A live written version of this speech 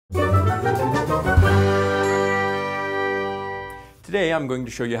Today I'm going to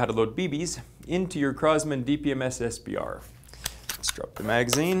show you how to load BBs into your Crosman DPMS SBR. Let's drop the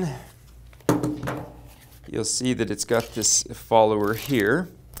magazine. You'll see that it's got this follower here,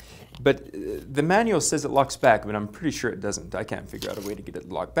 but the manual says it locks back, but I'm pretty sure it doesn't. I can't figure out a way to get it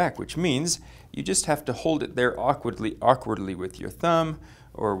to lock back, which means you just have to hold it there awkwardly with your thumb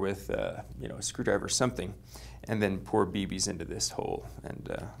or with a screwdriver or something, and then pour BBs into this hole and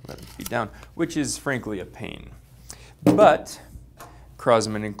let them feed down, which is frankly a pain. But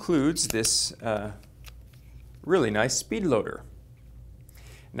Crosman includes this really nice speed loader.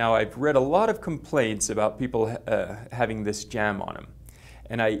 Now, I've read a lot of complaints about people having this jam on them,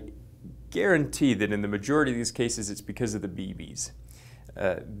 and I guarantee that in the majority of these cases it's because of the BBs.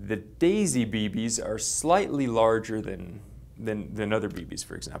 The Daisy BBs are slightly larger than other BBs,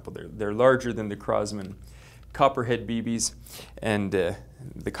 for example. They're larger than the Crosman Copperhead BBs, and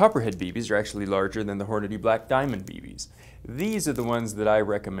the Copperhead BBs are actually larger than the Hornady Black Diamond BBs. These are the ones that I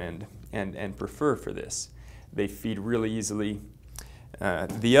recommend and prefer for this. They feed really easily.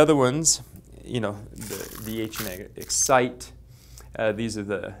 The other ones, the H&A Excite, these are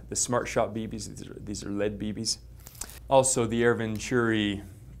the Smart Shot BBs. These are lead BBs. Also, the Air Venturi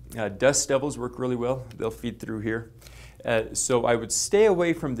Dust Devils work really well. They'll feed through here. So I would stay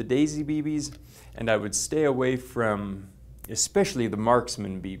away from the Daisy BBs, and I would stay away from especially the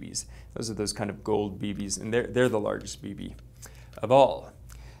Marksman BBs. Those are those kind of gold BBs, and they're the largest BB of all.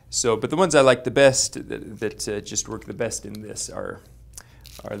 So, but the ones I like the best, that just work the best in this, are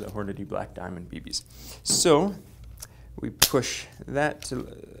the Hornady Black Diamond BBs. So we push that to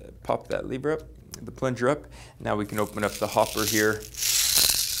pop that lever up, the plunger up. Now we can open up the hopper here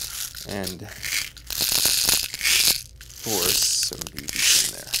and force some BBs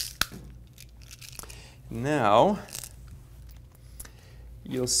in there. Now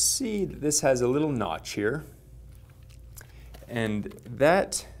you'll see that this has a little notch here, and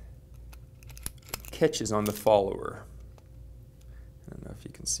that catches on the follower. I don't know if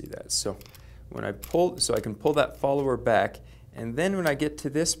you can see that. So when I pull, so I can pull that follower back, and then when I get to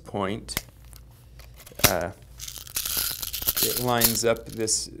this point, it lines up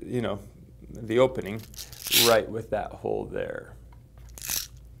this, the opening right with that hole there.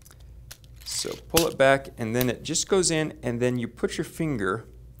 So pull it back, and then it just goes in, and then you put your finger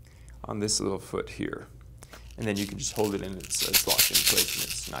on this little foot here, and then you can just hold it in, it's locked in place, and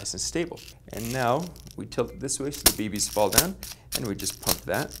it's nice and stable. And now we tilt it this way so the BBs fall down, and we just pump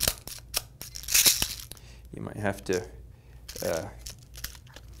that. You might have to,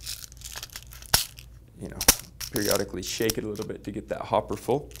 periodically shake it a little bit to get that hopper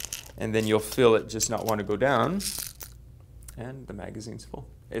full, and then you'll feel it just not want to go down, and the magazine's full.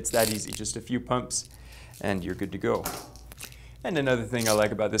 It's that easy, just a few pumps, and you're good to go. And another thing I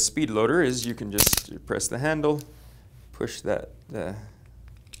like about this speed loader is you can just press the handle, push that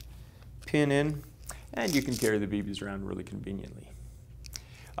pin in, and you can carry the BBs around really conveniently.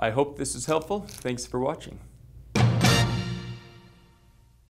 I hope this is helpful. Thanks for watching.